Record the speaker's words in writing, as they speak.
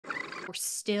we're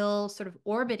still sort of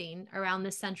orbiting around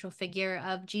the central figure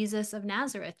of Jesus of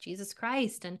Nazareth, Jesus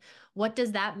Christ. And what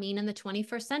does that mean in the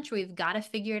 21st century? We've got to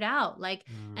figure it out. Like,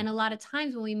 and a lot of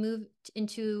times when we move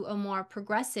into a more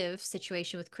progressive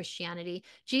situation with Christianity,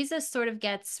 Jesus sort of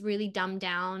gets really dumbed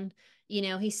down. You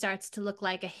know, he starts to look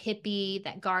like a hippie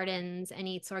that gardens and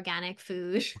eats organic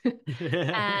food.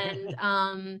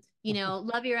 And you know,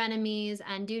 love your enemies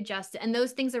and do justice. And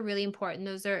those things are really important.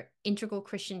 Those are integral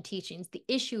Christian teachings. The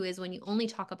issue is when you only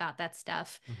talk about that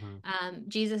stuff.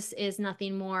 Jesus is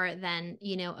nothing more than,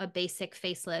 you know, a basic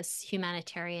faceless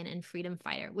humanitarian and freedom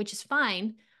fighter, which is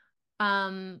fine.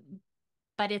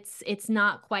 But it's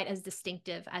not quite as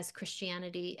distinctive as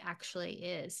Christianity actually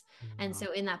is. And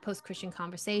so in that post-Christian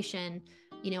conversation,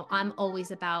 you know, I'm always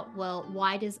about, well,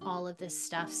 why does all of this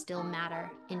stuff still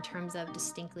matter in terms of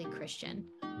distinctly Christian?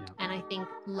 And I think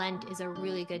Lent is a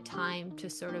really good time to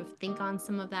sort of think on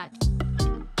some of that.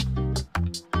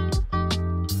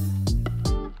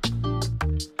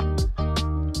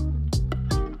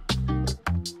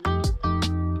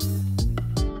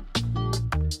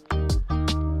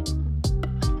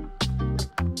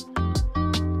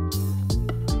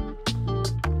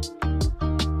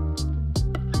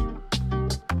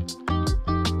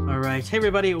 Hey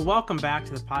everybody, welcome back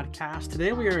to the podcast.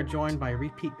 Today we are joined by a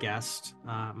repeat guest,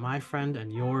 my friend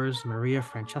and yours, Maria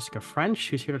Francesca French,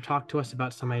 who's here to talk to us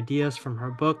about some ideas from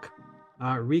her book,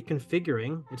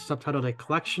 Reconfiguring. It's subtitled A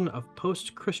Collection of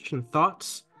Post-Christian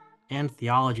Thoughts and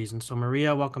Theologies. And so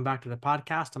Maria, welcome back to the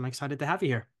podcast. I'm excited to have you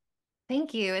here.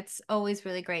 Thank you. It's always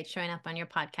really great showing up on your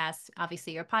podcast.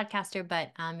 Obviously, you're a podcaster,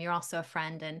 but you're also a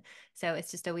friend. And so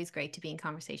it's just always great to be in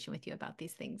conversation with you about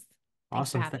these things.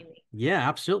 Thanks Awesome. for having me. Yeah,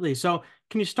 absolutely. So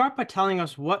can you start by telling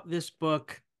us what this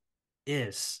book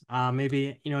is?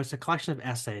 Maybe, you know, it's a collection of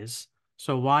essays.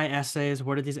 So why essays?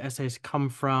 Where did these essays come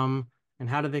from? And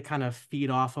how do they kind of feed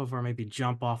off of or maybe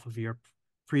jump off of your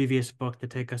previous book to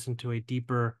take us into a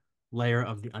deeper layer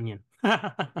of the onion?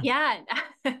 Yeah,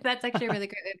 that's actually a really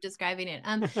great way of describing it.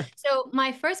 So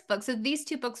my first book, so these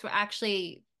two books were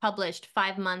actually published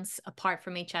 5 months apart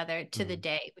from each other to the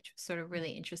day, which was sort of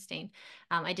really interesting.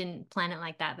 I didn't plan it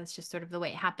like that. That's just sort of the way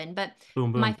it happened. But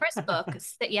Boom, my boom. first book,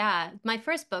 yeah, my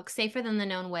first book, Safer Than the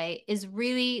Known Way, is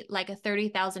really like a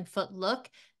 30,000-foot look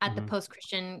at the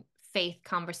post-Christian faith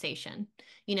conversation.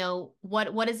 You know,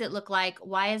 what does it look like?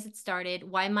 Why has it started?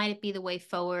 Why might it be the way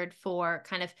forward for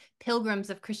kind of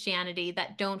pilgrims of Christianity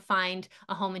that don't find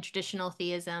a home in traditional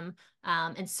theism,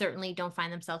 and certainly don't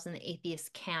find themselves in the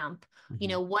atheist camp? You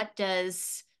know, what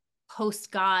does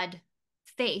post-God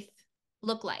faith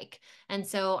look like? And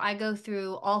so I go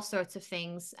through all sorts of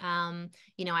things.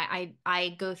 You know,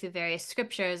 I go through various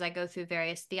scriptures, I go through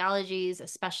various theologies,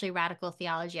 especially radical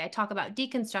theology. I talk about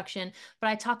deconstruction, but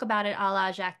I talk about it a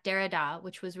la Jacques Derrida,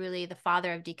 which was really the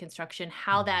father of deconstruction,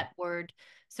 how that word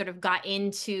sort of got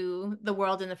into the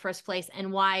world in the first place,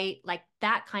 and why like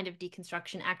that kind of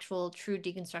deconstruction, actual true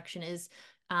deconstruction, is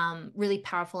really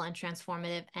powerful and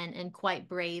transformative and quite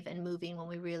brave and moving when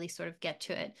we really sort of get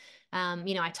to it.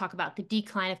 You know, I talk about the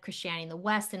decline of Christianity in the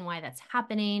West and why that's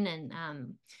happening.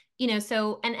 And, you know,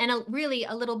 so, really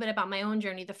a little bit about my own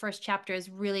journey. The first chapter is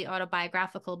really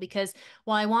autobiographical because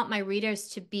while I want my readers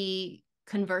to be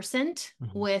conversant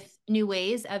with new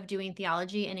ways of doing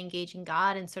theology and engaging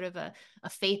God and sort of a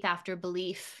faith after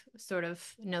belief sort of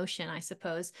notion, I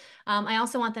suppose. I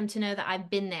also want them to know that I've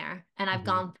been there and I've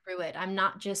gone through it. I'm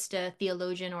not just a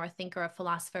theologian or a thinker or a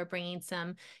philosopher bringing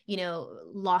some, you know,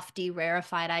 lofty,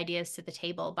 rarefied ideas to the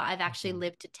table, but I've actually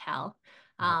lived to tell.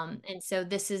 And so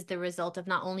this is the result of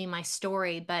not only my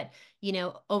story, but, you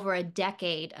know, over a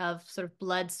decade of sort of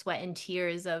blood, sweat, and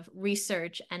tears of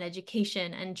research and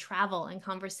education and travel and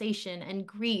conversation and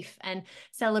grief and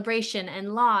celebration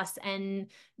and loss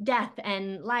and death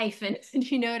and life. And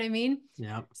you know what I mean?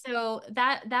 Yeah. So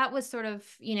that was sort of,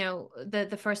 you know,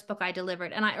 the first book I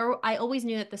delivered. And I always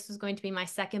knew that this was going to be my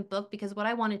second book, because what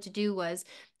I wanted to do was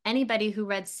anybody who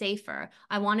read Safer,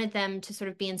 I wanted them to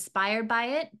sort of be inspired by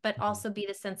it, but also be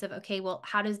the sense of, okay, well,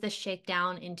 how does this shake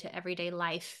down into everyday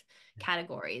life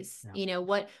categories? You know,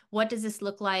 what does this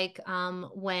look like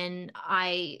when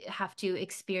I have to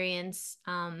experience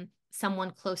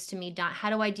someone close to me die? How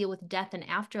do I deal with death and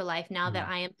afterlife now that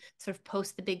I am sort of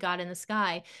post the big God in the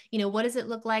sky? You know, what does it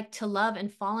look like to love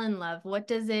and fall in love? What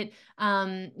does it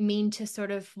mean to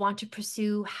sort of want to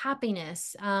pursue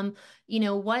happiness? You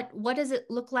know, what does it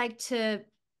look like to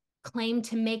claim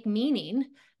to make meaning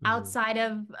outside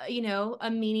of, you know, a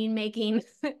meaning making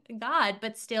God,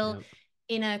 but still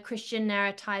in a Christian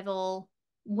narratival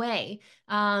way.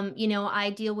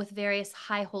 I deal with various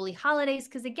high holy holidays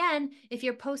because, again, if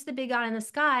you're post the big God in the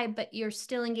sky, but you're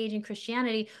still engaging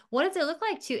Christianity, what does it look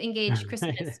like to engage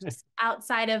Christmas just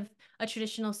outside of a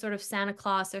traditional sort of Santa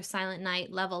Claus or Silent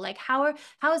Night level? Like, how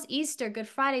is Easter, Good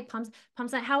Friday, Palm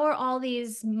Sunday? How are all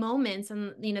these moments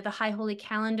and the high holy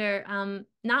calendar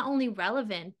not only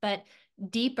relevant but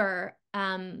deeper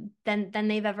than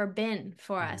they've ever been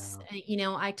for us?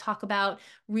 Yeah. I talk about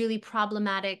really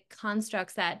problematic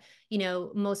constructs that,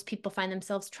 most people find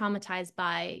themselves traumatized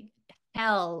by,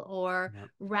 hell or Yep.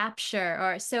 rapture,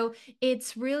 or so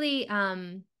it's really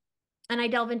and I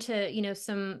delve into,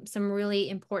 some really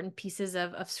important pieces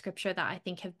of scripture that I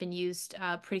think have been used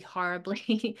pretty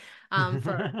horribly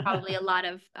for probably a lot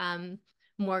of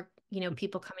more,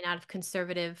 people coming out of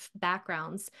conservative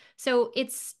backgrounds. So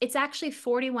it's actually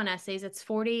 41 essays. It's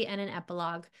 40 and an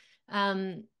epilogue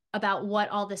um, about what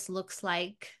all this looks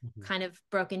like, Mhm. kind of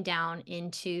broken down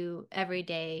into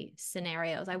everyday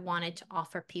scenarios. I wanted to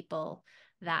offer people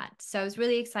that. So I was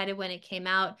really excited when it came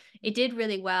out. It did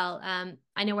really well.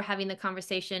 I know we're having the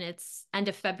conversation. It's end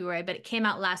of February, but it came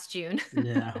out last June.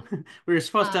 Yeah. We were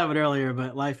supposed to have it Um, earlier,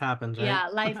 but life happens, right? yeah,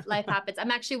 life happens.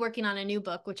 I'm actually working on a new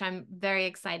book, which I'm very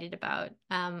excited about.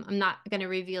 I'm not going to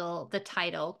reveal the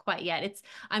title quite yet.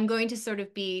 I'm going to sort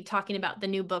of be talking about the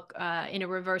new book in a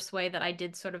reverse way that I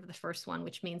did sort of the first one,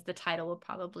 which means the title will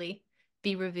probably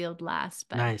be revealed last.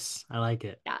 But Nice. I like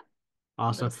it. yeah, a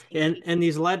little Awesome. sneak And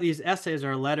peek. these essays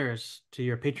are letters to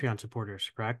your Patreon supporters,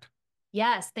 correct?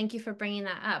 Yes, thank you for bringing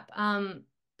that up.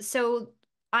 So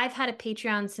I've had a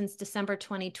Patreon since December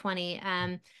 2020,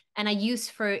 and I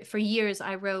used for years.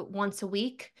 I wrote once a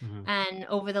week, Mm-hmm. and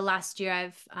over the last year,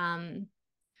 I've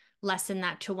lessened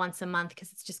that to once a month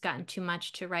because it's just gotten too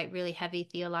much to write really heavy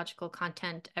theological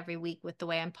content every week with the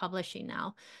way I'm publishing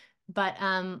now. But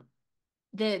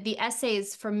the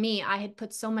essays for me, I had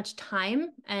put so much time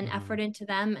and Mm-hmm. effort into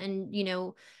them, and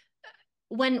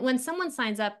when someone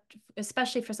signs up,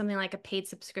 especially for something like a paid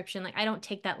subscription, like I don't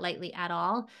take that lightly at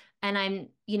all. And I'm,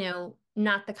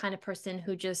 not the kind of person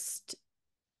who just,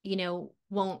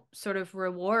 won't sort of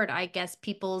reward, I guess,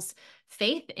 people's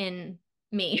faith in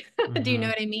me. Do you know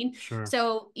Mm-hmm. what I mean? Sure.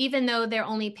 So even though they're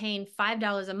only paying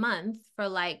 $5 a month for,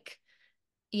 like,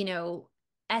 you know,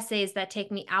 essays that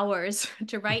take me hours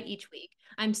to write each week,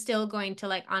 I'm still going to,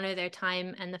 like, honor their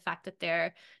time and the fact that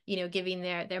they're, giving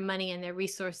their money and their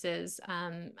resources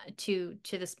to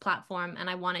this platform. And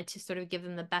I wanted to sort of give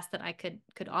them the best that I could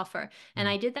offer. And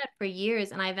Mm. I did that for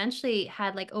years. And I eventually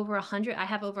had like over 100. I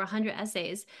have over 100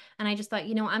 essays. And I just thought,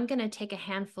 I'm going to take a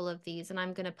handful of these and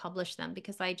I'm going to publish them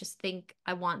because I just think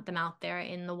I want them out there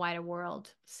in the wider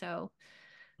world. So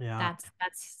Yeah.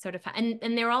 that's sort of,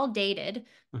 and they're all dated.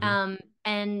 Mm-hmm. Um,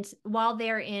 and while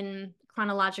they're in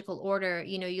chronological order,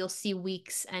 you'll see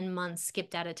weeks and months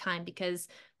skipped at a time because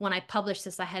when I published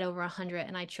this, I had over 100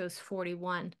 and I chose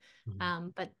 41. Mm-hmm.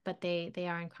 But they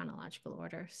are in chronological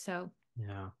order. So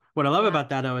Yeah. What I love yeah, about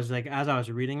that though is like as I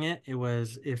was reading it,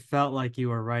 it felt like you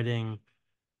were writing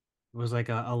it was like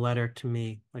a letter to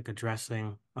me, like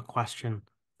addressing a question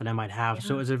that I might have.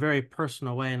 So yeah, it's a very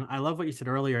personal way. And I love what you said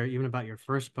earlier, even about your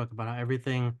first book, about how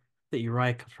everything that you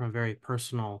write comes from a very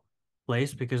personal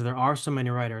place, because there are so many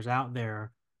writers out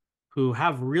there who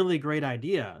have really great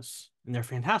ideas and they're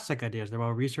fantastic ideas. They're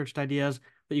well-researched ideas,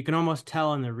 but you can almost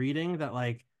tell in the reading that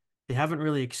like they haven't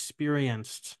really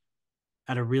experienced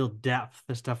at a real depth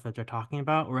the stuff that they're talking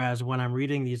about. Whereas when I'm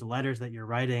reading these letters that you're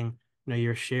writing,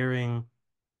 you're sharing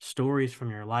stories from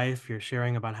your life, you're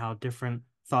sharing about how different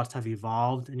thoughts have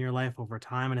evolved in your life over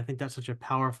time. And I think that's such a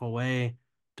powerful way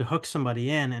to hook somebody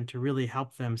in and to really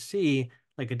help them see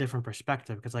like a different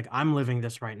perspective. Because like I'm living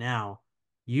this right now,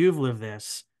 you've lived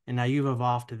this, and now you've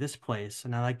evolved to this place.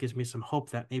 And now that gives me some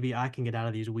hope that maybe I can get out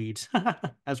of these weeds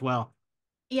as well.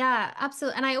 yeah,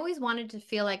 absolutely. And I always wanted to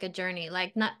feel like a journey,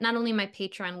 like not only my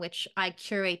Patreon, which I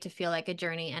curate to feel like a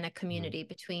journey and a Mhm. community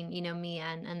between, me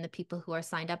and the people who are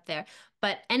signed up there,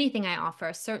 but anything I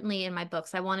offer, certainly in my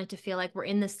books, I wanted to feel like we're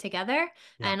in this together.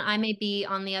 Yeah. And I may be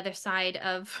on the other side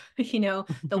of,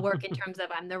 the work in terms of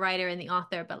I'm the writer and the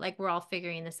author, but like we're all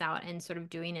figuring this out and sort of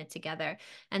doing it together.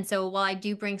 And so while I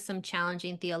do bring some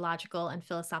challenging theological and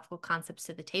philosophical concepts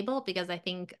to the table, because I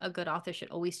think a good author should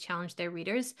always challenge their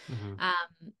readers, Hmm.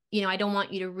 um, I don't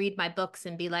want you to read my books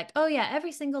and be like, oh yeah,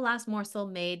 every single last morsel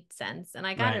made sense and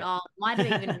I got it Right. all. Why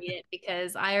did I even read it?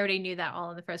 Because I already knew that all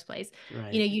in the first place.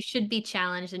 Right. You should be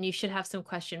challenged and you should have some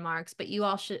question marks, but you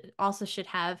all should also should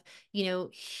have,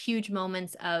 huge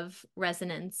moments of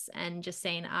resonance and just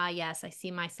saying, ah, yes, I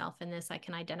see myself in this. I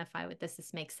can identify with this.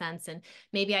 This makes sense. And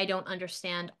maybe I don't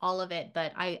understand all of it,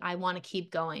 but I want to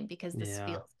keep going because this Yeah.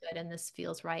 feels good and this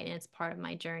feels right and it's part of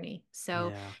my journey.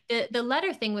 So Yeah. the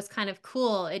letter thing was kind of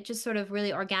cool. It just sort of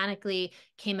really organically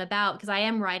came about because I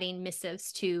am writing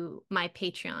missives to my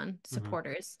Patreon Hmm.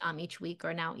 supporters each week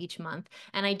or now each month,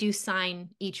 and I do sign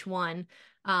each one.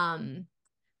 Um,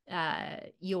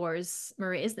 Yours,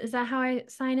 Maria. Is that how I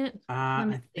sign it? Let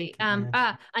me I see. think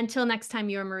it's, Until next time,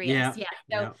 you're Maria's. yeah.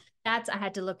 Yeah. So Yeah. that's I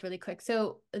had to look really quick.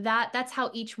 So that's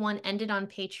how each one ended on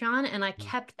Patreon, and I Mm.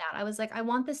 kept that. I was like, I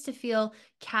want this to feel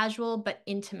casual but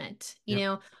intimate.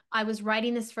 Yep. I was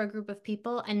writing this for a group of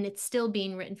people, and it's still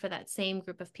being written for that same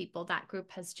group of people. That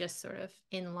group has just sort of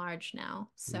enlarged now.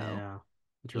 So Yeah.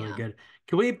 It's really yeah. good.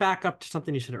 Can we back up to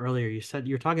something you said earlier? You said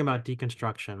you were talking about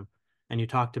deconstruction and you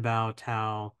talked about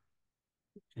how,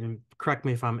 and correct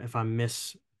me if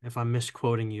I'm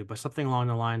misquoting you, but something along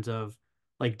the lines of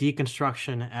like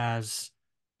deconstruction as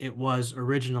it was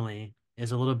originally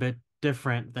is a little bit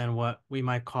different than what we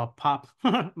might call pop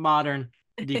modern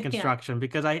Yeah. deconstruction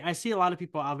because I see a lot of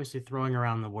people obviously throwing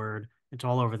around the word. It's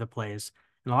all over the place.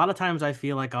 And a lot of times I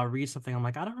feel like I'll read something, I'm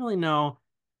like, I don't really know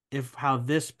if how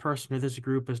this person or this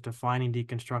group is defining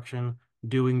deconstruction,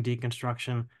 doing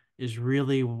deconstruction is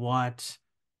really what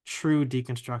true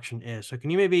deconstruction is. So can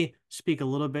you maybe speak a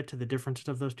little bit to the differences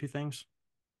of those two things?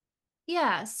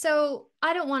 Yeah, so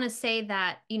I don't want to say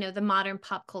that, the modern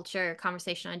pop culture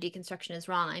conversation on deconstruction is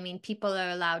wrong. I mean, people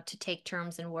are allowed to take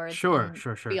terms and words Sure, and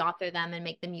sure, sure. reauthor them and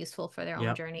make them useful for their own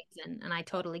Yep. journeys, and I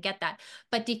totally get that.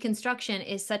 But deconstruction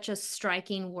is such a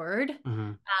striking word,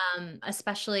 Hmm.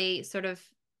 especially sort of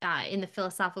in the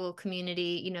philosophical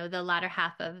community, the latter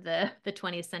half of the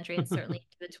 20th century and certainly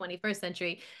into the 21st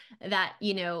century, that,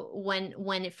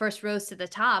 when it first rose to the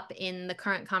top in the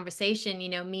current conversation,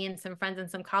 me and some friends and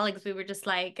some colleagues, we were just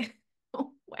like,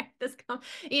 where did this come?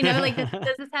 Like,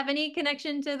 does this have any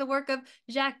connection to the work of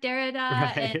Jacques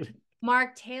Derrida and Right.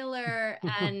 Mark Taylor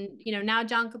and now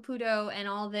John Caputo and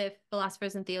all the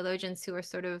philosophers and theologians who are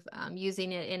sort of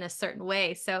using it in a certain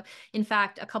way. So in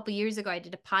fact, a couple years ago, I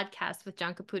did a podcast with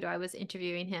John Caputo. I was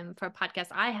interviewing him for a podcast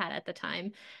I had at the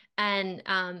time. And,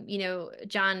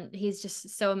 John, he's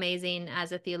just so amazing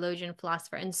as a theologian,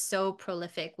 philosopher, and so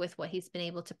prolific with what he's been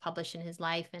able to publish in his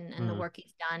life and the Mm, work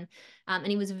he's done. And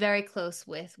he was very close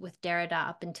with Derrida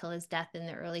up until his death in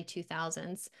the early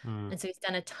 2000s. mm, And so he's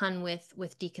done a ton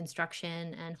with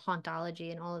deconstruction and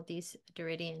hauntology and all of these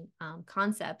Derridian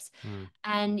concepts. mm,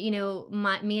 And,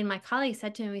 me and my colleague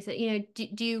said to him, we said,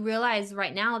 do you realize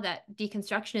right now that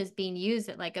deconstruction is being used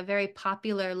at like a very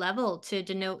popular level to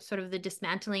denote sort of the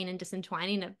dismantling and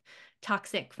disentwining of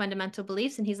toxic fundamental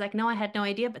beliefs? And he's like, no, I had no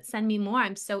idea, but send me more.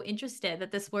 I'm so interested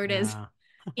that this word is,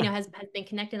 yeah. has been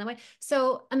connected in that way.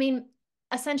 So, I mean,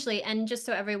 essentially, and just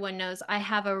so everyone knows, I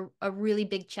have a really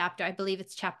big chapter. I believe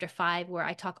it's chapter 5, where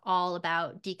I talk all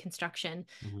about deconstruction.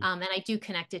 Hmm. And I do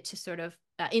connect it to sort of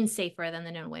in Safer Than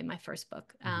the Known Way, my first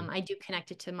book. Hmm. I do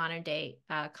connect it to modern day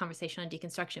conversation on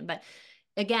deconstruction. But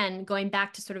again, going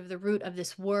back to sort of the root of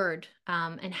this word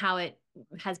and how it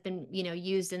has been,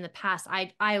 used in the past,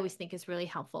 I always think is really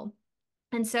helpful.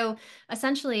 And so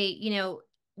essentially,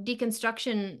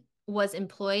 deconstruction was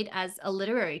employed as a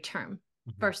literary term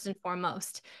Hmm. first and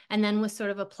foremost, and then was sort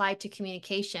of applied to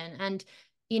communication. And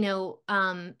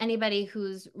anybody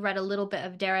who's read a little bit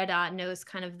of Derrida knows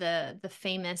kind of the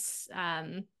famous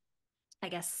I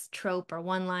guess, trope or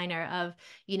one liner of,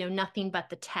 nothing but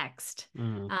the text.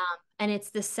 Mm, Um, and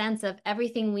it's the sense of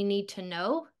everything we need to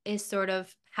know is sort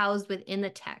of housed within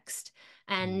the text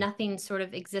and mm, nothing sort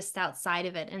of exists outside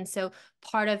of it. And so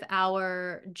part of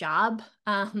our job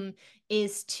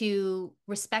is to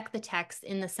respect the text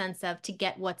in the sense of to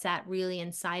get what's at really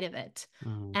inside of it.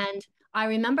 mm, And I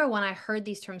remember when I heard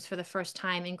these terms for the first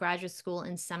time in graduate school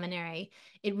and seminary,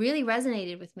 it really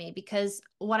resonated with me because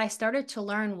what I started to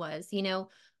learn was,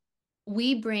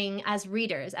 we bring as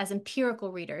readers, as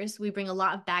empirical readers, we bring a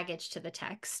lot of baggage to the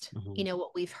text. mhm,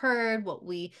 What we've heard, what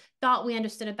we thought we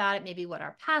understood about it, maybe what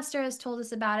our pastor has told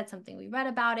us about it, something we read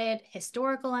about it,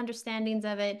 historical understandings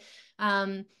of it.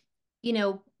 Um,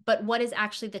 but what is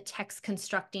actually the text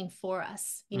constructing for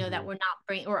us, that mhm, we're not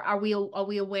bringing, or are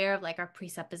we aware of like our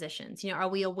presuppositions? Are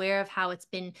we aware of how it's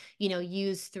been,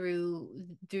 used through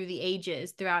the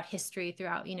ages, throughout history,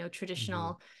 throughout, mhm,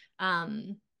 traditional,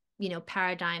 um,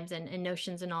 paradigms and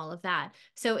notions and all of that.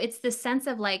 So it's the sense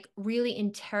of like really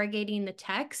interrogating the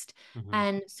text Mm-hmm.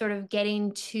 and sort of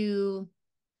getting to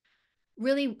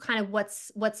really kind of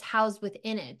what's housed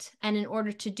within it. And in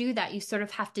order to do that, you sort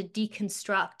of have to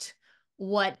deconstruct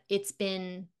what it's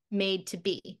been made to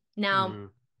be. Now, Mm-hmm.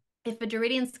 if a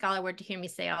Derridian scholar were to hear me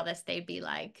say all this, they'd be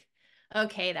like,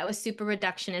 okay, that was super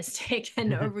reductionistic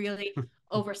and a really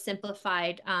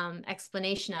oversimplified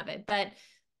explanation of it. But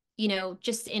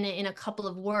just in a couple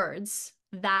of words,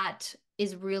 that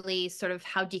is really sort of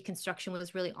how deconstruction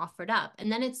was really offered up.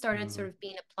 And then it started Mm-hmm. sort of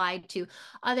being applied to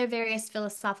other various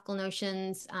philosophical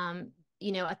notions.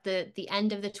 At the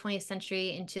end of the 20th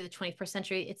century into the 21st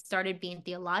century, it started being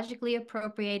theologically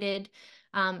appropriated,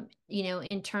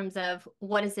 in terms of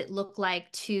what does it look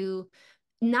like to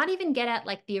not even get at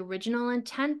like the original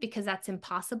intent, because that's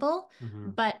impossible,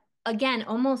 Mm-hmm. but again,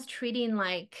 almost treating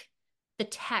like the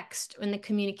text and the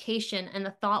communication and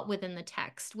the thought within the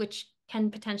text, which can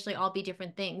potentially all be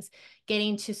different things,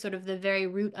 getting to sort of the very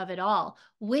root of it all,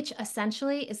 which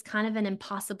essentially is kind of an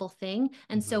impossible thing.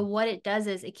 And so Mm-hmm. what it does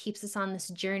is it keeps us on this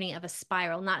journey of a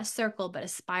spiral, not a circle, but a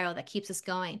spiral that keeps us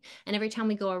going. And every time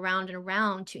we go around and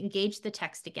around to engage the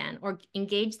text again, or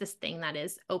engage this thing that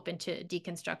is open to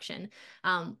deconstruction,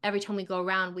 every time we go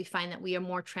around, we find that we are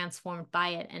more transformed by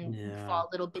it and Yeah. fall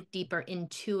a little bit deeper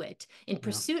into it in Yeah.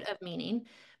 pursuit of meaning,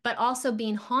 but also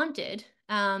being haunted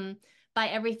by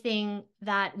everything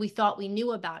that we thought we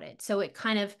knew about it. So it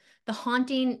kind of, the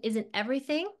haunting isn't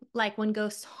everything. Like when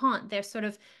ghosts haunt, they're sort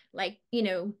of like,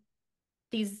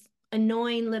 these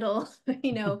annoying little,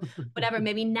 whatever,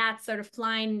 maybe gnats sort of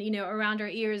flying, around our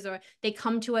ears, or they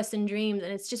come to us in dreams.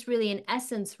 And it's just really, in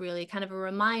essence, really kind of a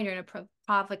reminder and a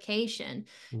provocation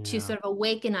to Yeah. sort of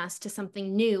awaken us to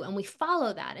something new. And we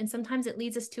follow that. And sometimes it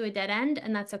leads us to a dead end,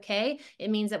 and that's okay. It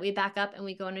means that we back up and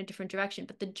we go in a different direction,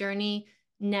 but the journey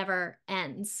never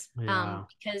ends, Yeah.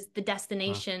 because the Huh.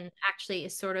 destination actually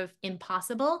is sort of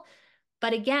impossible.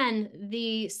 But again,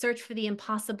 the search for the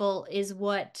impossible is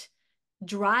what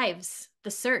drives the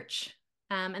search.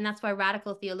 And that's why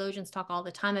radical theologians talk all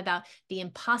the time about the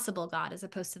impossible God as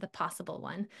opposed to the possible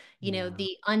one, Yeah.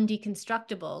 the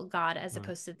undeconstructible God as Huh.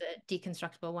 opposed to the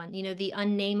deconstructible one, the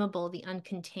unnameable, the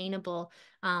uncontainable,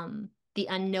 the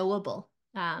unknowable,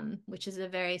 which is a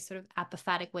very sort of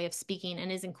apophatic way of speaking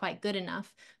and isn't quite good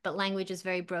enough. But language is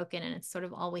very broken and it's sort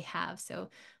of all we have. So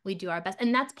we do our best.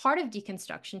 And that's part of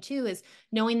deconstruction too, is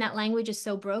knowing that language is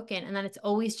so broken and that it's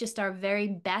always just our very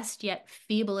best yet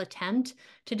feeble attempt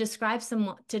to describe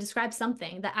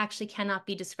something that actually cannot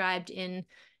be described in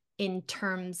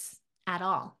terms at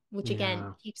all, which again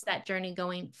Yeah. keeps that journey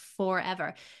going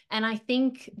forever. And I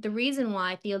think the reason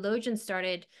why theologians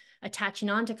started attaching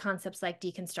on to concepts like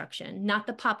deconstruction, not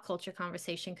the pop culture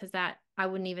conversation, because that I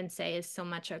wouldn't even say is so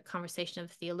much a conversation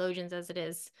of theologians as it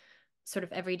is sort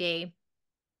of everyday,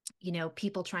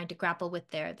 people trying to grapple with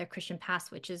their Christian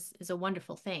past, which is a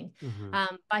wonderful thing. Mm-hmm.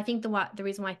 But I think the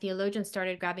reason why theologians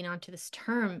started grabbing onto this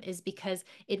term is because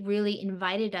it really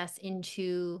invited us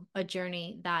into a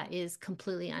journey that is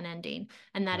completely unending,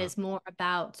 and that Yeah. is more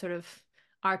about sort of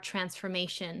our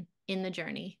transformation in the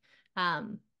journey,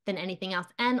 than anything else,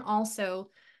 and also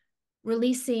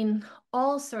releasing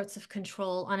all sorts of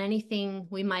control on anything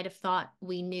we might have thought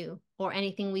we knew or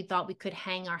anything we thought we could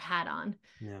hang our hat on,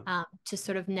 Yeah. to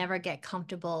sort of never get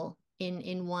comfortable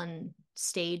in one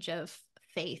stage of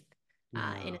faith, in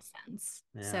Yeah. a sense.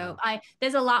 So Yeah.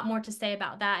 there's a lot more to say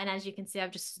about that, and as you can see, I've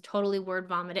just totally word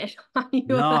vomited on you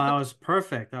No, that about. was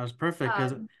perfect. That was perfect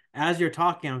because Um, as you're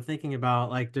talking, I'm thinking about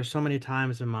like there's so many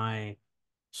times in my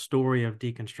story of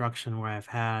deconstruction where I've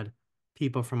had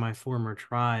people from my former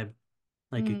tribe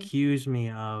like mm, accuse me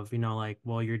of, like,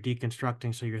 well, you're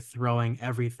deconstructing, so you're throwing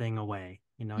everything away.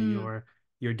 mm,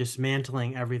 You're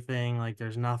dismantling everything, like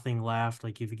there's nothing left,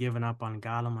 like you've given up on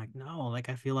God. I'm like, no, like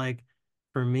I feel like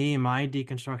for me, my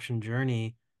deconstruction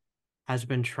journey has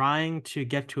been trying to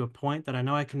get to a point that I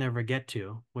know I can never get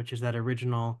to, which is that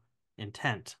original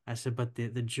intent. I said, but the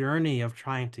journey of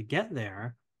trying to get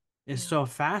there is yeah, so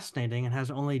fascinating and has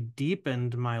only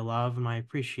deepened my love and my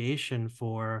appreciation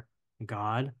for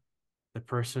God, the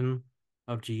person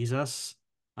of Jesus,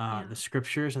 the yeah,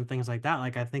 scriptures and things like that.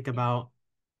 Like I think yeah, about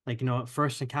like,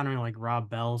 first encountering like Rob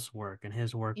Bell's work and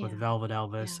his work with yeah, Velvet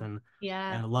Elvis yeah,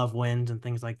 yeah, and Love Wins and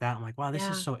things like that. I'm like, wow, this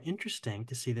is yeah, so interesting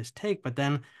to see this take. But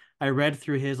then I read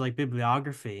through his like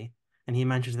bibliography and he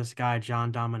mentions this guy,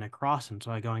 John Dominic Crossan.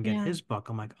 So I go and get yeah, his book.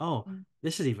 I'm like, oh, mm,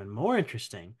 this is even more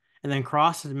interesting. And then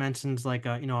Crossan mentions like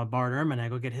a Bart Ehrman. I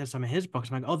go get some of his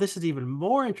books. I'm like, oh, this is even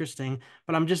more interesting.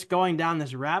 But I'm just going down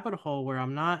this rabbit hole where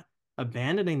I'm not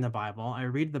abandoning the Bible. I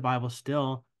read the Bible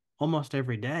still almost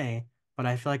every day, but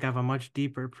I feel like I have a much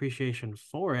deeper appreciation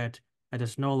for it. That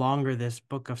it's no longer this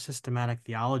book of systematic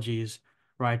theologies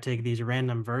where I take these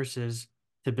random verses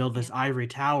to build Yeah. this ivory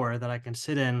tower that I can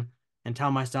sit in and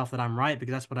tell myself that I'm right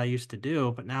because that's what I used to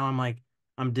do. But now I'm like,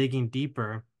 I'm digging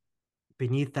deeper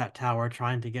beneath that tower,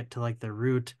 trying to get to like the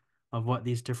root of what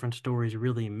these different stories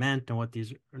really meant and what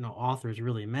these authors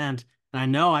really meant. And I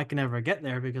know I can never get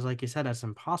there because, like you said, that's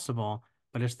impossible.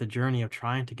 But it's the journey of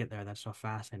trying to get there that's so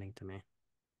fascinating to me.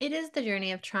 It is the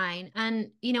journey of trying. And,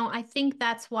 I think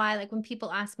that's why, like, when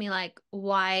people ask me, like,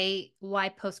 why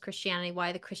post-Christianity,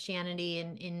 why the Christianity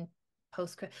in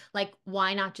post, like,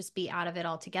 why not just be out of it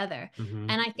altogether? Hmm.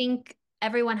 And I think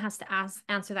everyone has to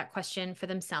answer that question for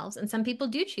themselves. And some people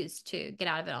do choose to get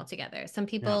out of it altogether. Some Yeah.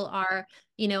 people are,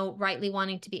 rightly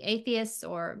wanting to be atheists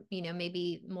or,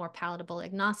 maybe more palatable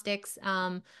agnostics.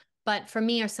 But for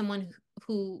me, or someone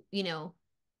who,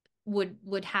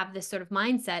 would have this sort of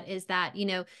mindset is that,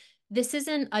 this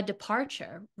isn't a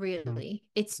departure, Mm. really.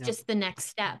 It's Yep. just the next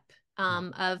step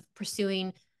Yep. of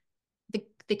pursuing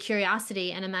the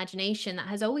curiosity and imagination that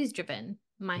has always driven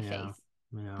my Yeah. faith.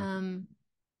 Yeah. Um,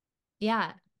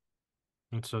 yeah.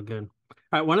 That's so good. All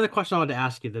right. One of the questions I wanted to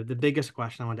ask you, the biggest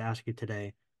question I wanted to ask you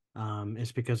today,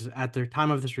 is because at the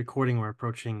time of this recording, we're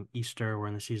approaching Easter, we're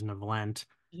in the season of Lent.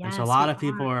 And so Yes, we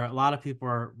are. a lot of people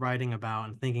are writing about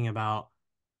and thinking about,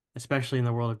 especially in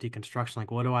the world of deconstruction,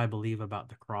 like what do I believe about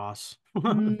the cross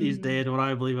these Mm, days? What do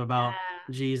I believe about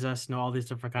yeah. Jesus? All these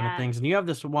different kind of Yeah. things. And you have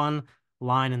this one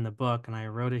line in the book, and I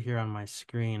wrote it here on my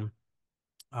screen.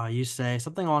 You say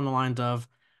something along the lines of,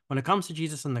 when it comes to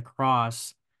Jesus and the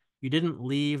cross, you didn't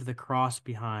leave the cross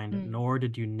behind, Mm, nor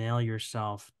did you nail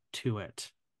yourself to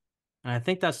it. And I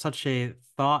think that's such a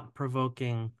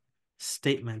thought-provoking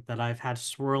statement that I've had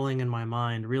swirling in my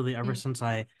mind really ever mm. since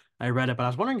I read it. But I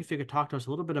was wondering if you could talk to us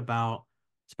a little bit about,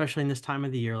 especially in this time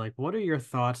of the year, like what are your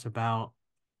thoughts about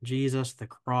Jesus, the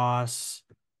cross,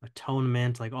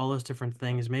 atonement, like all those different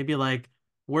things? Maybe like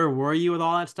where were you with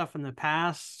all that stuff in the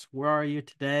past? Where are you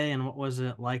today? And what was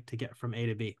it like to get from A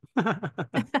to B?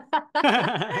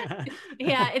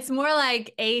 Yeah, it's more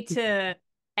like A to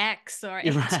X or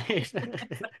You're A to right.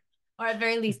 or at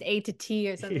very least A to T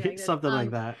or something like this. Something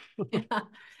like that. Yeah,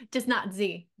 just not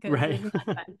Z because Right. there's not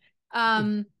that.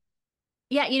 Um,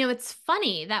 yeah, it's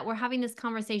funny that we're having this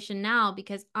conversation now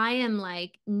because I am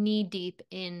like knee deep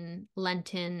in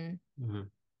Lenten Mhm.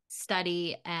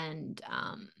 study and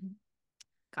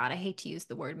God, I hate to use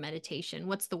the word meditation.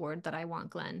 What's the word that I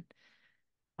want, Glenn?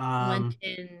 Um,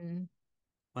 Lenten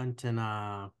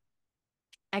Lenten,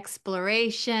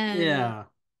 exploration, yeah,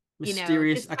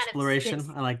 mysterious just kind of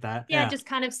exploration. I like that. yeah, Yeah, just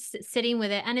kind of sitting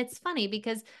with it. And it's funny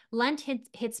because Lent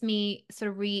hits me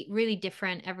sort of really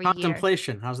different every year.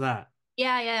 contemplation. How's that?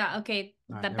 Yeah. Okay,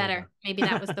 All right, that there we go. better. Maybe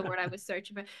that was the word I was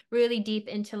searching for. Really deep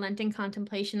into Lenten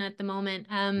contemplation at the moment.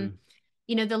 Mm,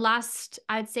 The last,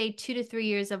 I'd say 2 to 3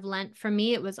 years of Lent for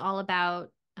me, it was all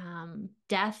about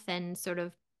death and sort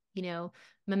of,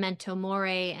 memento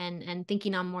mori and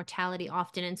thinking on mortality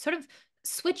often and sort of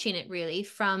switching it really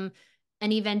from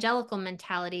an evangelical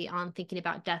mentality on thinking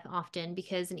about death often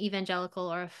because an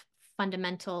evangelical or a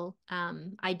fundamental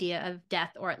idea of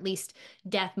death, or at least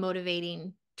death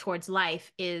motivating towards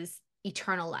life, is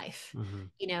eternal life. hmm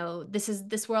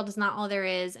This world is not all there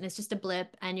is, and it's just a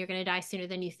blip, and you're going to die sooner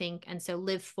than you think. And so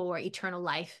live for eternal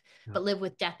life, Yep. but live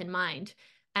with death in mind.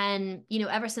 And,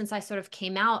 ever since I sort of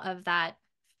came out of that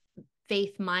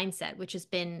faith mindset, which has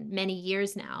been many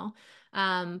years now,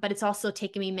 but it's also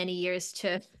taken me many years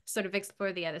to sort of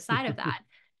explore the other side of that,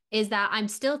 is that I'm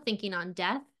still thinking on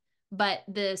death, but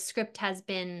the script has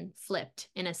been flipped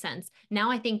in a sense.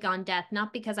 Now I think on death,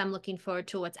 not because I'm looking forward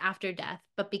to what's after death,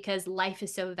 but because life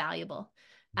is so valuable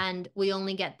and we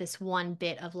only get this one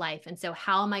bit of life. And so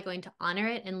how am I going to honor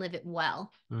it and live it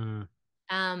well? Mm,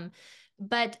 Um,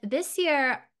 but this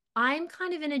year, I'm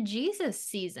kind of in a Jesus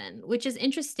season, which is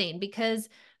interesting because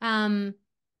I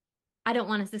don't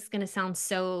want to, this is going to sound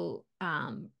so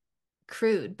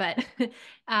crude, but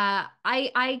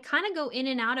I kind of go in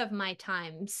and out of my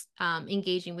times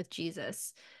engaging with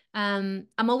Jesus. I'm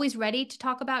always ready to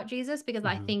talk about Jesus because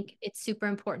I hmm think it's super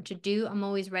important to do. I'm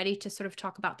always ready to sort of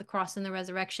talk about the cross and the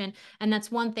resurrection. And that's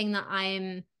one thing that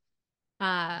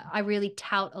I really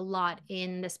tout a lot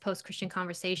in this post-Christian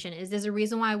conversation is there's a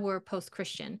reason why we're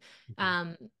post-Christian.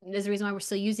 hmm There's a reason why we're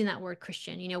still using that word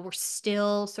Christian. We're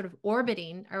still sort of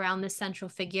orbiting around this central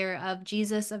figure of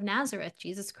Jesus of Nazareth,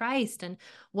 Jesus Christ. And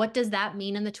what does that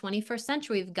mean in the 21st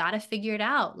century? We've got to figure it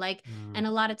out. Like, mm, and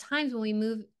a lot of times when we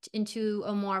move into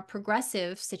a more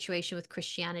progressive situation with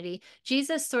Christianity,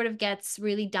 Jesus sort of gets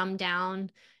really dumbed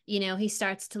down He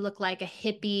starts to look like a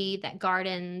hippie that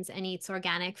gardens and eats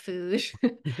organic food.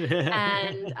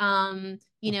 And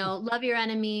love your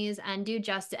enemies and do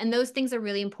justice. And those things are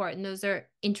really important. Those are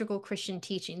integral Christian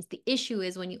teachings. The issue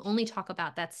is when you only talk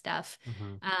about that stuff.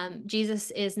 Mm-hmm.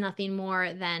 Jesus is nothing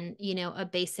more than, a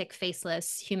basic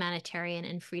faceless humanitarian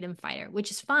and freedom fighter,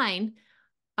 which is fine.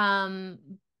 Um,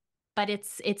 but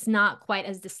it's not quite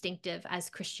as distinctive as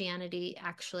Christianity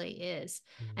actually is.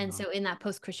 And No. so in that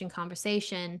post-Christian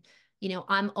conversation,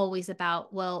 I'm always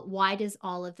about, well, why does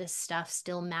all of this stuff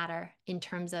still matter in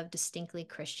terms of distinctly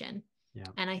Christian? Yeah.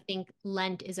 And I think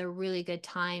Lent is a really good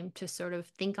time to sort of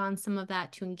think on some of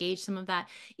that, to engage some of that,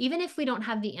 even if we don't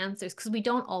have the answers, because we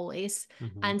don't always.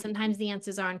 Mm-hmm. And sometimes the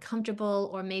answers are uncomfortable,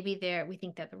 or maybe we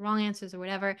think they're the wrong answers or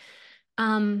whatever.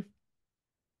 Um,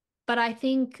 but I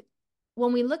think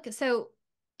when we look, so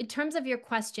in terms of your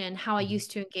question, how I Mm-hmm.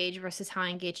 used to engage versus how I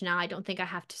engage now, I don't think I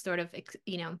have to sort of,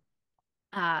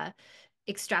 uh,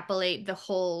 extrapolate the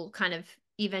whole kind of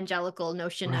evangelical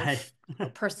notion of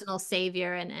Right. personal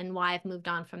savior and why I've moved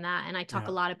on from that. And I talk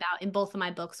a Yeah. lot about in both of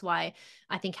my books why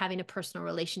I think having a personal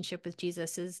relationship with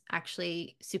Jesus is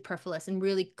actually superfluous and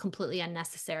really completely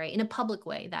unnecessary in a public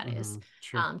way, that is, Mm-hmm.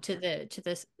 Sure. to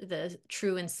the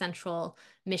true and central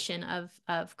mission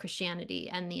of Christianity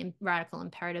and the radical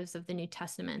imperatives of the New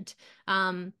Testament.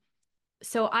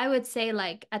 So I would say,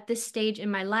 like, at this stage in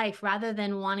my life, rather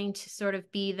than wanting to sort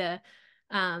of be the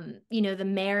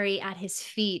Mary at his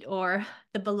feet, or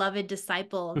the beloved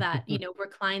disciple that,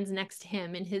 reclines next to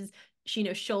him in his,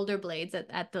 shoulder blades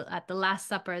at the Last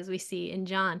Supper, as we see in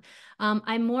John.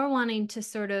 I'm more wanting to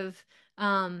sort of,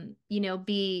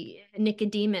 be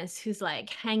Nicodemus, who's like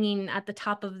hanging at the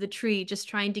top of the tree, just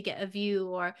trying to get a view,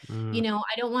 or Mm.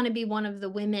 I don't want to be one of the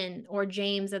women or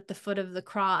James at the foot of the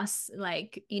cross,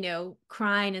 like,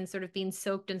 crying and sort of being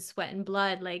soaked in sweat and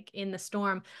blood, like in the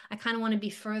storm. I kind of want to be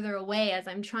further away as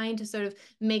I'm trying to sort of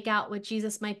make out what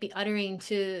Jesus might be uttering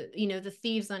to, the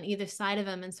thieves on either side of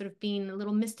him, and sort of being a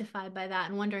little mystified by that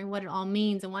and wondering what it all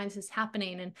means and why is this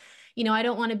happening. And, I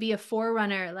don't want to be a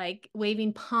forerunner, like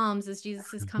waving palms as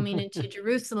Jesus is coming into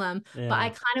Jerusalem, but I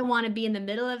Yeah. kind of want to be in the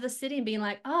middle of the city and being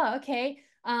like, oh, okay.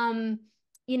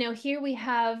 Here we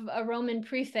have a Roman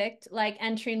prefect like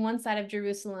entering one side of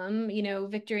Jerusalem,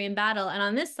 victory in battle. And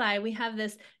on this side, we have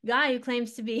this guy who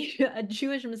claims to be a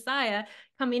Jewish Messiah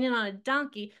coming in on a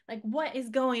donkey. Like, what is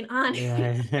going on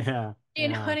here? Yeah. Yeah. You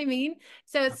know Yeah. what I mean?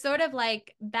 So it's sort of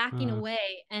like backing Mm.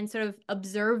 away and sort of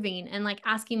observing and like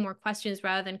asking more questions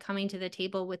rather than coming to the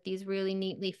table with these really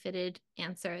neatly fitted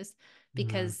answers. Mm.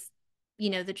 Because,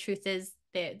 the truth is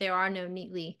there are no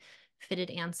neatly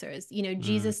fitted answers. Mm.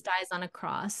 Jesus dies on a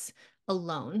cross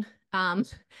alone. Um,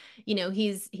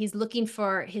 he's looking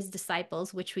for his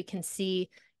disciples, which we can see,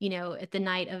 at the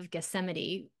night of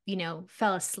Gethsemane,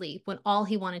 fell asleep when all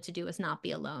he wanted to do was not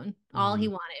be alone. All he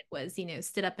Mm. wanted was,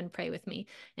 sit up and pray with me.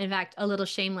 In fact, a little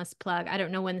shameless plug. I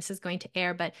don't know when this is going to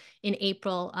air, but in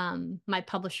April, my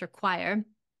publisher Choir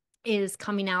is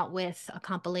coming out with a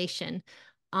compilation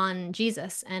on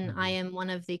Jesus. And I Mm. am one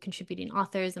of the contributing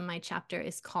authors, and my chapter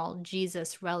is called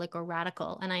Jesus, Relic or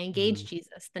Radical. And I engage Mm.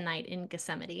 Jesus the night in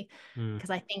Gethsemane, Mm. because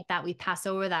I think that we pass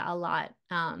over that a lot,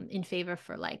 in favor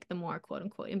for like the more quote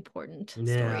unquote important stories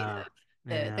Yeah. of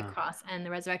the Yeah. cross and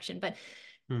the resurrection. But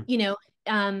Mm. you know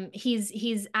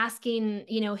he's asking,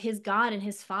 his God and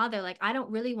his Father, like, I don't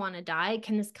really want to die.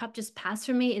 Can this cup just pass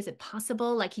from me? Is it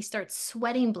possible? Like, he starts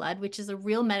sweating blood, which is a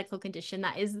real medical condition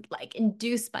that is like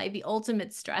induced by the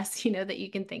ultimate stress, that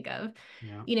you can think of,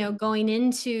 Yeah. going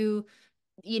into,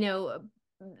 you know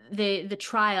the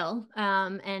trial,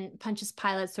 and Pontius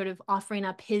Pilate sort of offering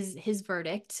up his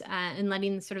verdict, and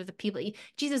letting sort of the people,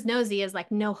 Jesus knows he has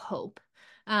like no hope,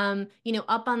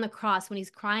 up on the cross when he's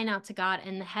crying out to God,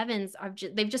 and the heavens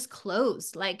they've just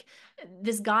closed, like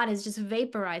this God has just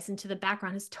vaporized into the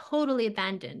background, has totally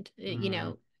abandoned,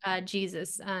 Mm.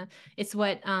 Jesus. It's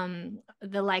what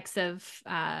the likes of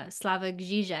Slavoj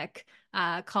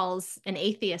Žižek calls an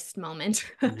atheist moment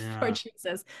for Yeah.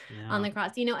 Jesus on Yeah. the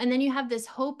cross, and then you have this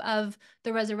hope of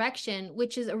the resurrection,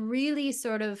 which is a really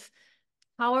sort of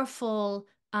powerful,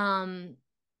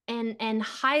 and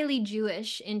highly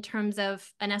Jewish in terms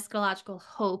of an eschatological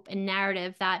hope and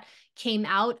narrative that came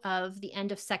out of the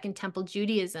end of Second Temple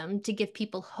Judaism to give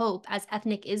people hope as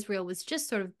ethnic Israel was just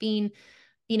sort of being,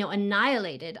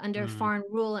 annihilated under Mm. foreign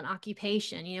rule and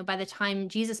occupation. By the time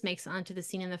Jesus makes it onto the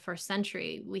scene in the first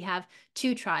century, we have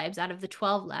 2 tribes out of the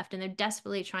 12 left, and they're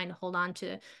desperately trying to hold on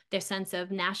to their sense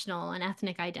of national and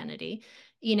ethnic identity.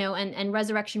 And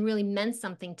resurrection really meant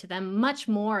something to them, much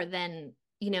more than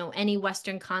any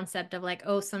Western concept of like,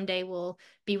 oh, someday we'll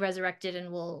be resurrected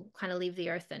and we'll kind of leave the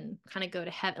earth and kind of go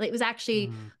to heaven. It was actually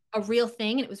Mm. a real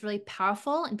thing, and it was really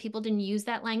powerful, and people didn't use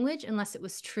that language unless it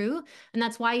was true. And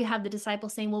that's why you have the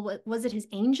disciples saying, well, was it his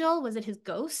angel? Was it his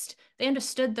ghost? They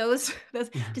understood those.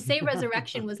 To say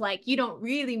resurrection was like, you don't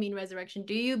really mean resurrection,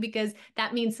 do you? Because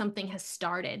that means something has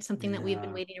started, something that we've been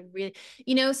Yeah. waiting to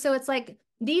really, so it's like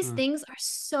these Mm. things are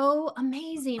so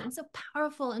amazing and so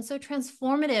powerful and so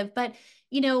transformative. But,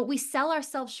 we sell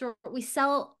ourselves short. We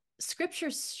sell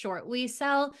scriptures short. We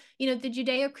sell, the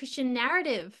Judeo-Christian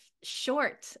narrative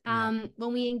short, Yeah.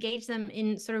 when we engage them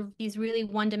in sort of these really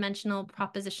one-dimensional,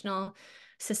 propositional,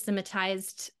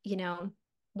 systematized,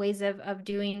 ways of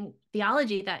doing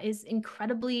theology that is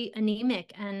incredibly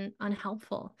anemic and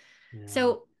unhelpful. Yeah.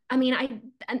 So,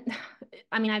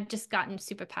 I've just gotten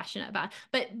super passionate about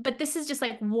it. But this is just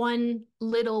like one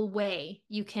little way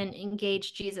you can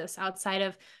engage Jesus outside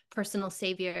of personal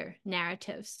savior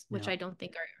narratives, which Yeah. I don't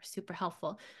think are super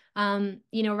helpful.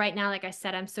 Right now, like I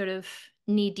said, I'm sort of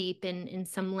knee deep in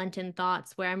some Lenten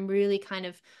thoughts where I'm really kind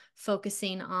of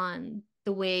focusing on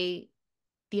the way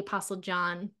the Apostle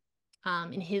John,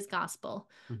 in his gospel,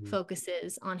 Hmm.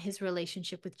 focuses on his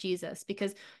relationship with Jesus,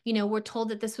 because we're told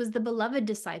that this was the beloved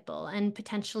disciple and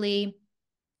potentially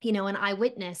an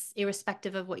eyewitness,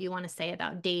 irrespective of what you want to say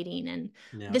about dating. And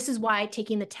Yeah. this is why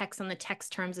taking the text on the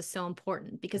text terms is so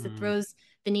important, because it Mm. throws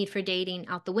the need for dating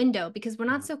out the window, because we're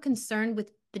not Yeah. so concerned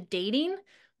with the dating.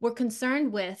 We're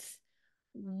concerned with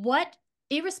what,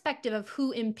 irrespective of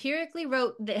who empirically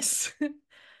wrote this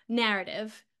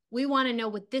narrative, we want to know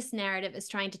what this narrative is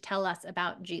trying to tell us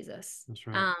about Jesus. That's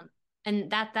right.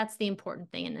 And that's the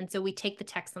important thing. And so we take the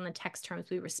text on the text terms.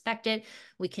 We respect it.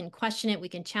 We can question it. We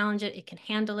can challenge it. It can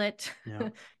handle it. Yeah.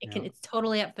 Yeah. It's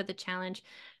totally up for the challenge.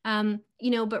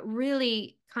 But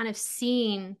really kind of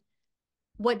seeing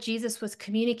what Jesus was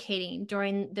communicating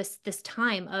during this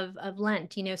time of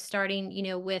Lent,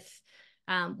 starting, with,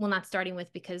 well, not starting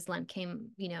with, because Lent came,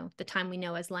 the time we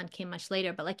know as Lent came much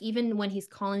later, but like even when he's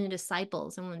calling the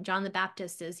disciples, and when John the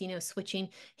Baptist is, switching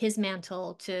his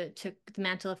mantle to the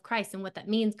mantle of Christ, and what that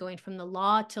means, going from the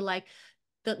law to like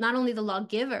not only the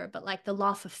lawgiver, but like the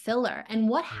law fulfiller. And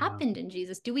what Yeah. happened in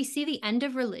Jesus? Do we see the end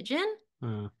of religion?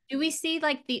 Mm. Do we see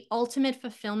like the ultimate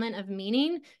fulfillment of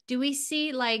meaning? Do we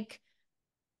see like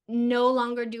no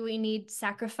longer do we need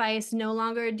sacrifice, no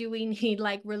longer do we need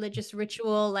like religious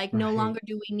ritual, like no Right. longer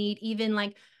do we need even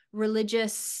like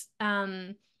religious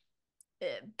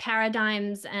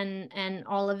paradigms and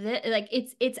all of it. Like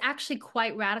it's actually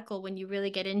quite radical when you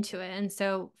really get into it. And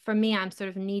so for me, I'm sort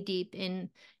of knee deep in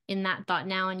that thought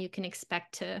now, and you can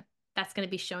expect that's going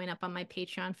to be showing up on my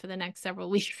Patreon for the next several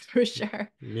weeks for sure.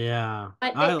 Yeah.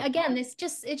 But I. again, it's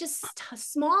just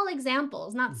small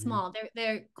examples, not Mhm. small.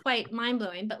 They're quite mind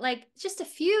blowing, but like just a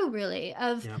few really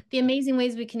of Yeah. the amazing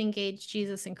ways we can engage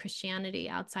Jesus and Christianity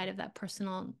outside of that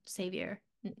personal savior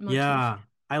motif. Yeah.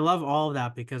 I love all of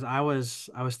that because I was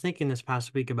thinking this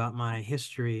past week about my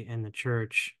history in the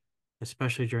church,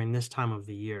 especially during this time of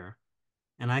the year.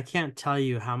 And I can't tell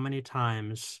you how many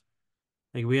times,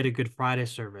 like, we had a Good Friday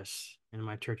service in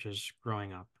my churches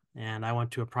growing up, and I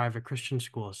went to a private Christian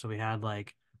school, so we had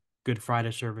like Good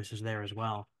Friday services there as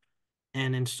well.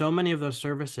 And in so many of those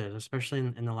services, especially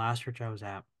in the last church I was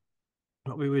at,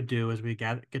 what we would do is we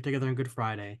get together on Good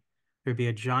Friday. There'd be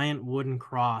a giant wooden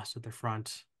cross at the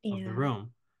front of the Yeah.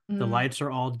 room. The Mm. lights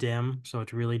are all dim, so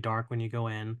it's really dark when you go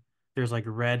in. There's like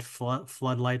red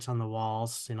floodlights on the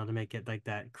walls, to make it like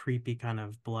that creepy kind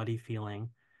of bloody feeling.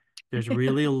 There's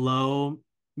really low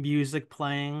music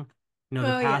playing. The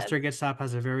Oh yes. pastor gets up,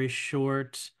 has a very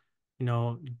short,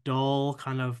 dull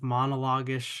kind of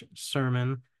monologue-ish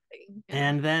sermon. Yeah.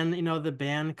 And then, the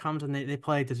band comes and they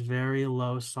play this very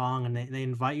low song, and they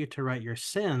invite you to write your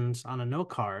sins on a note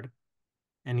card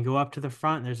and go up to the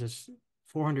front. There's this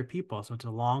 400 people, so it's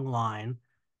a long line.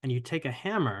 And you take a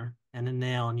hammer and a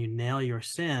nail and you nail your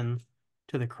sin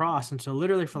to the cross. And so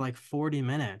literally for like 40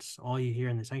 minutes, all you hear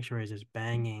in the sanctuary is this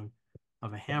banging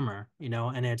of a hammer,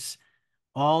 and it's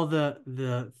all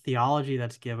the theology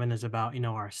that's given is about,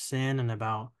 our sin and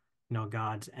about,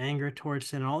 God's anger towards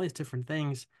sin and all these different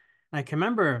things. And I can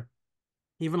remember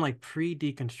even like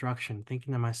pre-deconstruction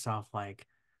thinking to myself, like,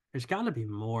 there's got to be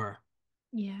more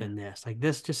Yeah. than this. Like,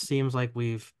 this just seems like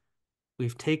we've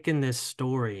taken this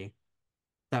story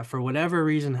that for whatever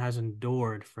reason has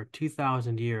endured for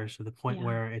 2,000 years to the point Yeah.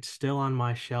 where it's still on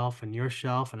my shelf and your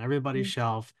shelf and everybody's Mm.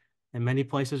 shelf, in many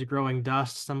places growing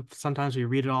dust. Sometimes we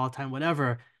read it all the time,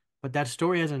 whatever, but that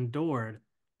story has endured.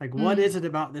 Like, what Mm. is it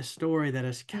about this story that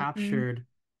has Mm-mm. captured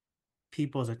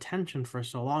people's attention for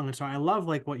so long? And so I love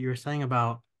like what you were saying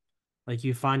about Like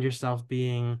you find yourself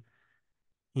being,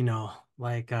 you know,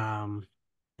 like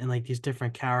and like these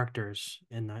different characters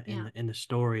in Yeah. the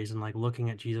stories and like looking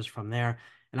at Jesus from there.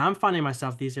 And I'm finding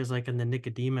myself these days like in the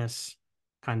Nicodemus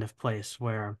kind of place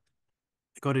where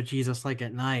I go to Jesus like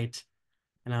at night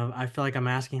and I feel like I'm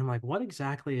asking him like, what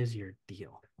exactly is your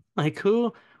deal? Like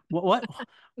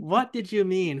what did you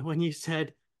mean when you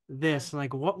said Yeah. this?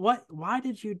 Like why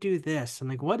did you do this? And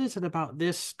like what is it about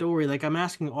this story? Like I'm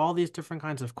asking all these different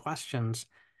kinds of questions.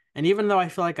 And even though I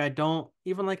feel like I don't,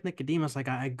 even like Nicodemus, like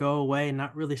I go away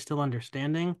not really still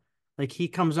understanding, like he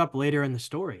comes up later in the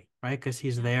story, right? Because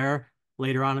he's Yeah. there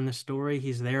later on in the story,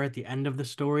 he's there at the end of the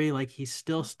story, like he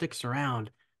still sticks around.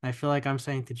 And I feel like I'm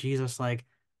saying to Jesus, like,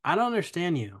 I don't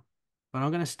understand you, but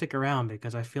I'm going to stick around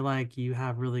because I feel like you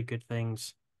have really good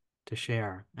things to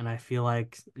share. And I feel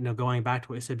like, going back to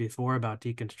what you said before about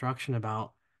deconstruction,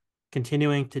 about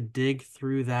continuing to dig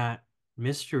through that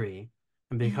mystery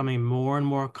and Mhm. becoming more and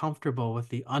more comfortable with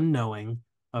the unknowing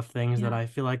of things that Yeah. I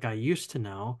feel like I used to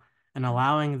know and Yeah.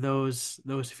 allowing those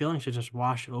feelings to just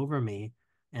wash over me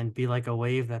and be like a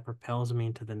wave that propels me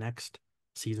into the next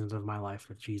seasons of my life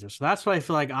with Jesus. So that's what I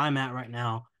feel like I'm at right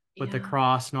now with the Yeah.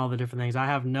 cross and all the different things. I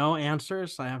have no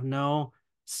answers. I have no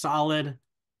solid,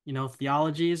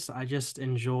 theologies. I just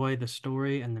enjoy the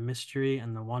story and the mystery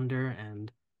and the wonder, and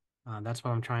that's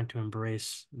what I'm trying to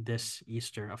embrace this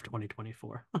Easter of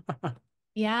 2024.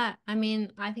 Yeah. I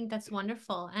mean, I think that's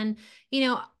wonderful. And, you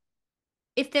know,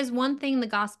 if there's one thing the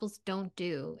gospels don't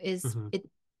do is Hmm.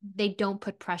 they don't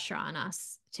put pressure on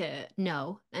us to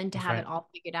know and to That's have it right. all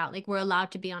figured out. Like we're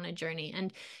allowed to be on a journey.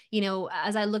 And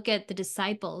as I look at the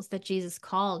disciples that Jesus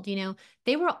called,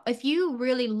 they were, if you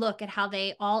really look at how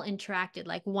they all interacted,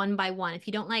 like one by one, if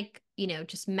you don't like,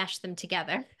 just mesh them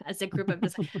together as a group of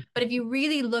disciples, but if you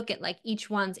really look at like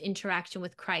each one's interaction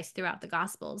with Christ throughout the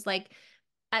gospels, like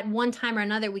at one time or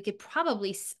another, we could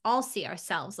probably all see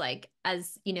ourselves like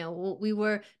as, we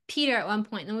were Peter at one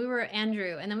point, and then we were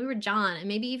Andrew, and then we were John, and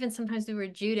maybe even sometimes we were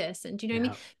Judas. And do you know what I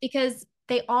mean? Yeah, Because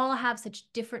they all have such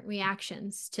different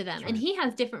reactions to them. that's And right. he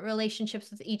has different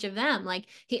relationships with each of them. Like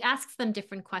he asks them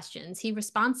different questions, he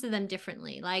responds to them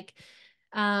differently.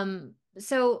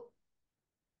 So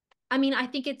I mean, I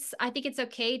think it's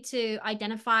okay to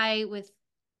identify with,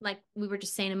 like we were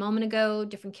just saying a moment ago,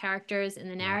 different characters in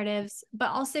the Yeah, narratives, but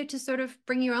also to sort of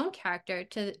bring your own character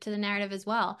to the narrative as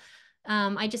well.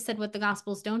 I just said what the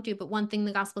Gospels don't do, but one thing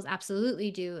the Gospels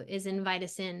absolutely do is invite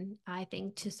us in, I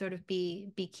think, to sort of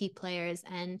be key players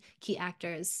and key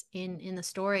actors in the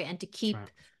story, and to that's right. keep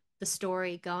the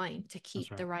story going, to That's keep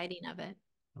right. the writing of it.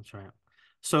 That's right.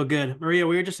 So good. Maria,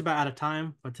 we're just about out of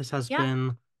time, but this has Yeah.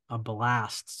 been a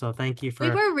blast. So thank you We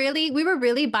for, were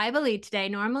really Bible-y today.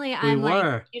 Normally we I'm like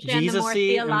were usually on the more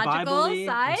Jesus-y and theological Bible-y and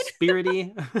side.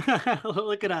 spirity.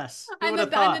 Look at us. Who would have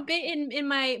I'm a thought? bit in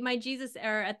my Jesus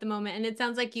era at the moment, and it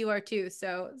sounds like you are too.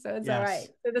 So it's all right. Yes.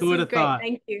 So this Who would was have great. thought?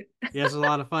 Thank you. Yes, it's a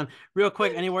lot of fun. Real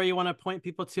quick, anywhere you want to point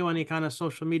people to, any kind of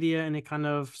social media, any kind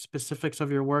of specifics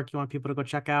of your work you want people to go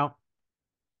check out?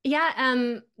 Yeah,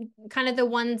 kind of the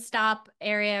one-stop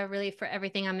area really for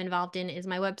everything I'm involved in is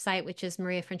my website, which is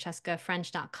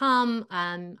mariafrancescafrench.com.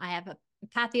 I have a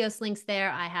Pathos links there.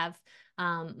 I have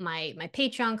my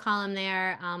Patreon column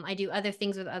there. I do other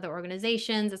things with other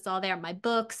organizations. It's all there. My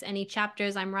books, any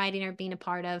chapters I'm writing or being a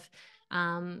part of.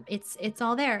 It's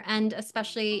all there. And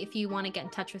especially if you want to get in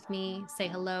touch with me, say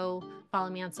hello, follow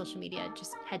me on social media,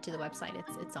 just head to the website.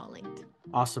 It's all linked.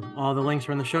 Awesome. All the links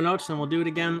are in the show notes, and we'll do it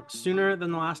again sooner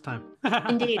than the last time.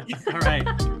 Indeed. All right.